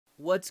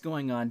What's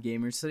going on,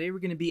 gamers? Today we're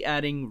going to be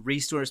adding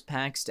resource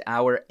packs to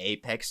our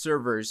Apex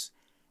servers.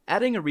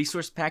 Adding a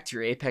resource pack to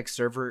your Apex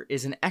server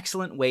is an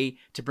excellent way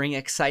to bring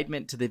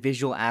excitement to the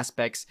visual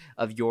aspects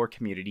of your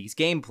community's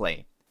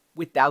gameplay.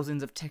 With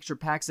thousands of texture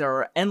packs, there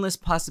are endless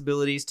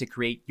possibilities to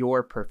create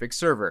your perfect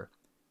server.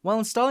 While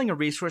installing a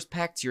resource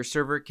pack to your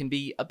server can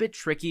be a bit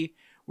tricky,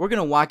 we're going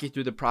to walk you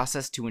through the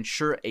process to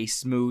ensure a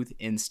smooth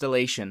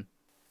installation.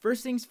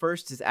 First things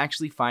first is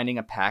actually finding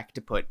a pack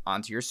to put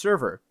onto your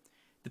server.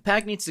 The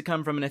pack needs to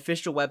come from an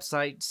official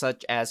website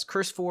such as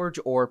CurseForge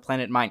or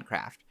Planet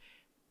Minecraft.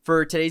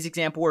 For today's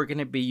example, we're going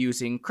to be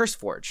using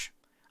CurseForge.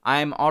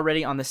 I'm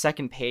already on the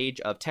second page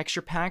of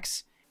texture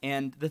packs,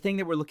 and the thing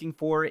that we're looking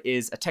for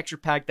is a texture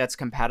pack that's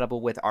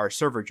compatible with our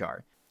server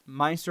jar.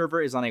 My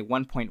server is on a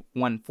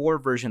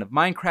 1.14 version of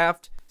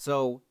Minecraft,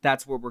 so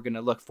that's what we're going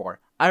to look for.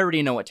 I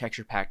already know what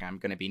texture pack I'm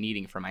going to be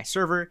needing for my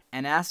server,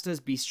 and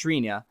Asta's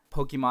Bistrina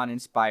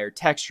Pokemon-inspired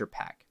texture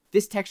pack.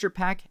 This texture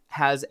pack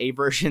has a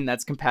version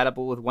that's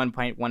compatible with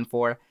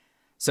 1.14,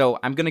 so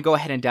I'm going to go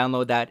ahead and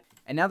download that.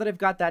 And now that I've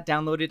got that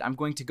downloaded, I'm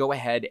going to go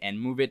ahead and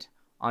move it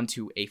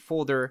onto a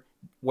folder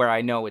where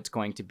I know it's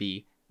going to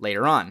be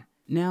later on.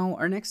 Now,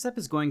 our next step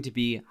is going to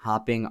be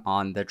hopping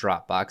on the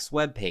Dropbox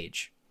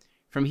webpage.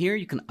 From here,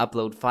 you can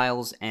upload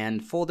files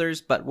and folders,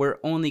 but we're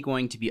only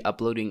going to be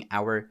uploading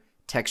our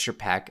texture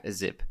pack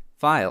zip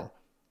file.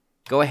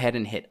 Go ahead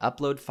and hit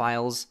Upload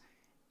Files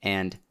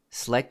and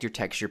select your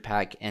texture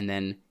pack and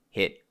then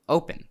hit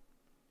Open.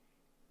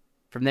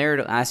 From there,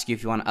 it'll ask you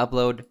if you want to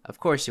upload. Of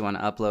course you want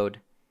to upload,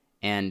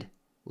 and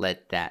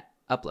let that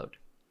upload.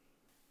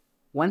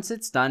 Once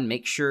it's done,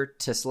 make sure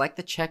to select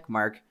the check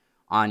mark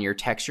on your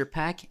texture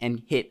pack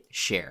and hit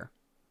Share.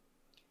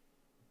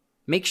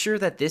 Make sure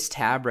that this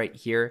tab right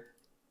here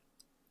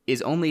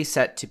is only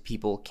set to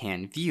people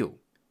can view.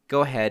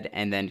 Go ahead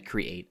and then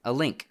create a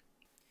link.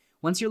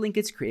 Once your link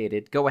is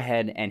created, go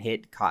ahead and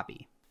hit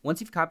Copy. Once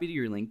you've copied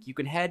your link, you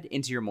can head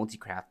into your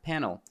multicraft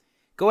panel.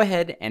 Go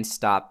ahead and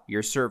stop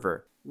your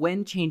server.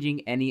 When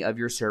changing any of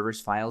your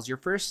server's files, your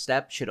first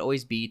step should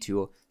always be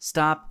to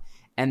stop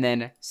and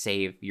then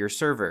save your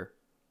server.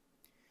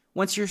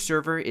 Once your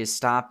server is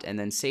stopped and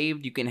then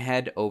saved, you can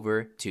head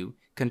over to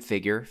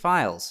Configure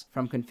Files.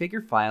 From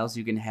Configure Files,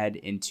 you can head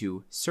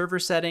into Server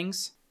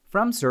Settings.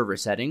 From Server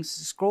Settings,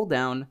 scroll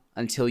down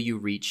until you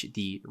reach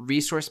the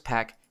Resource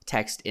Pack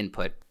text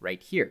input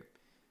right here.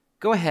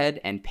 Go ahead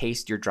and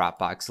paste your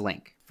Dropbox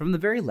link. From the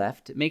very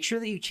left, make sure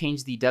that you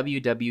change the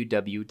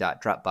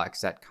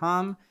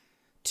www.dropbox.com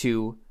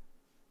to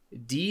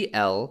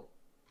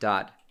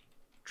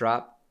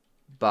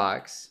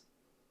dl.dropbox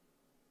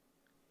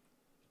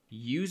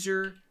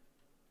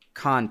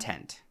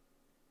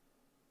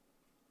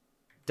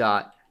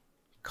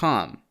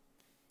usercontent.com.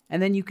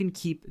 And then you can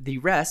keep the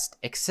rest,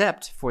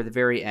 except for the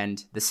very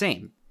end, the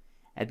same.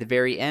 At the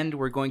very end,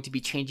 we're going to be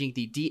changing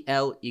the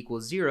DL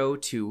equals 0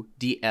 to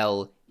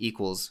DL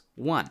equals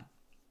 1.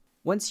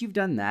 Once you've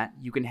done that,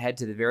 you can head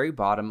to the very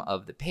bottom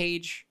of the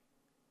page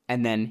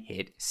and then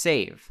hit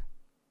Save.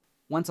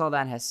 Once all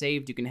that has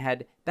saved, you can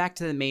head back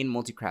to the main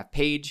Multicraft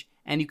page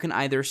and you can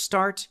either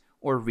start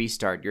or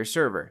restart your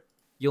server.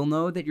 You'll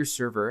know that your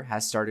server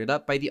has started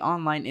up by the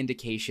online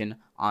indication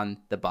on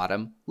the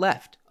bottom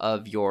left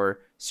of your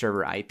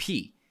server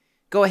IP.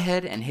 Go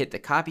ahead and hit the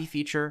copy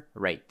feature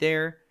right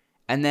there,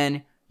 and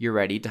then you're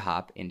ready to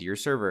hop into your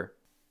server.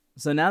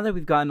 So now that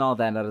we've gotten all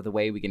that out of the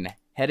way, we can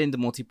head into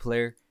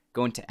multiplayer,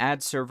 go into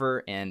add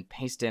server and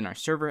paste in our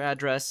server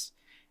address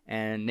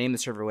and name the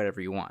server whatever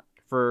you want.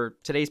 For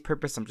today's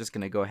purpose, I'm just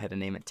going to go ahead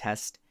and name it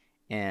test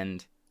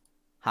and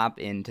hop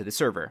into the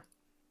server.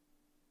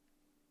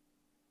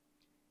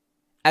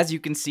 As you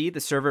can see, the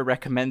server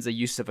recommends the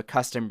use of a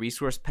custom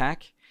resource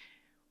pack.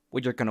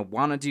 What you're going to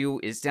want to do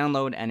is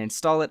download and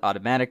install it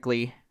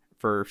automatically.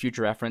 For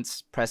future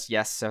reference, press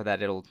yes so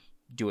that it'll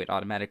do it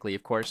automatically,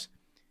 of course.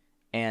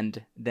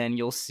 And then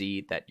you'll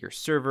see that your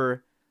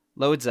server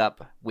loads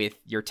up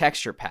with your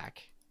texture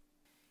pack.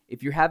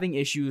 If you're having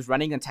issues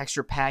running a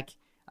texture pack,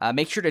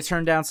 make sure to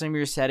turn down some of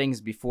your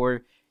settings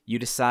before you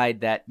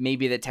decide that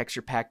maybe the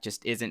texture pack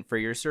just isn't for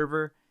your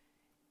server.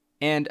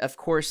 And of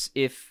course,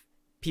 if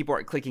people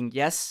are clicking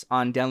yes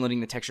on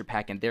downloading the texture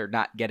pack and they're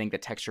not getting the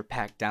texture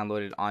pack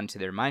downloaded onto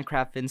their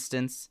Minecraft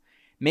instance,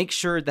 make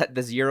sure that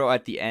the 0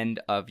 at the end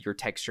of your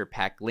texture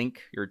pack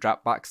link, your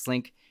Dropbox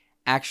link,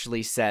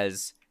 actually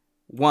says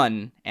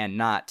 1 and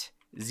not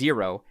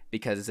 0,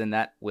 because then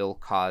that will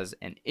cause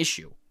an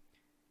issue.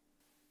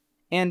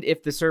 And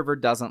if the server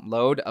doesn't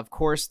load, of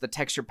course, the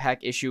texture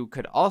pack issue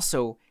could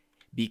also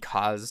be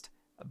caused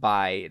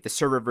by the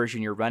server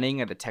version you're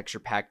running and the texture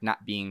pack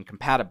not being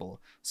compatible.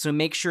 So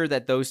make sure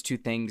that those two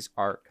things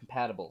are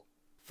compatible.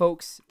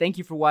 Folks, thank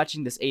you for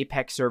watching this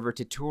Apex server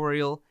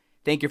tutorial.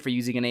 Thank you for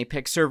using an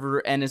Apex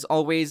server, and as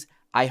always,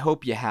 I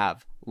hope you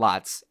have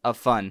lots of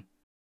fun.